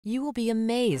You will be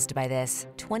amazed by this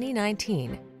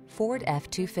 2019 Ford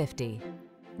F-250.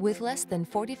 With less than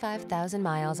 45,000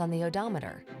 miles on the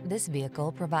odometer, this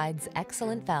vehicle provides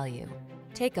excellent value.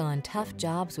 Take on tough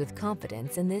jobs with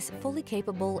confidence in this fully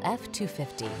capable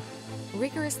F-250.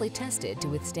 Rigorously tested to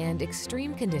withstand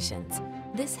extreme conditions,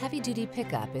 this heavy-duty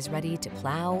pickup is ready to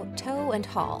plow, tow, and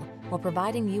haul while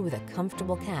providing you with a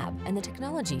comfortable cab and the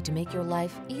technology to make your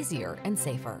life easier and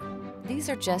safer. These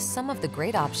are just some of the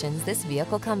great options this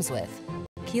vehicle comes with: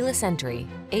 keyless entry,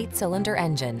 8-cylinder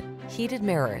engine, heated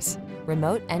mirrors,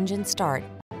 remote engine start,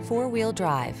 4-wheel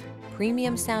drive,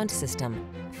 premium sound system,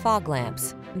 fog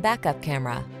lamps, backup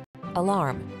camera,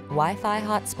 alarm, Wi-Fi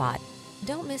hotspot.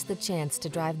 Don't miss the chance to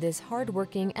drive this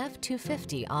hard-working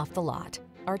F-250 off the lot.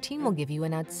 Our team will give you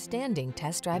an outstanding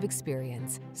test drive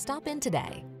experience. Stop in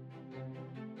today.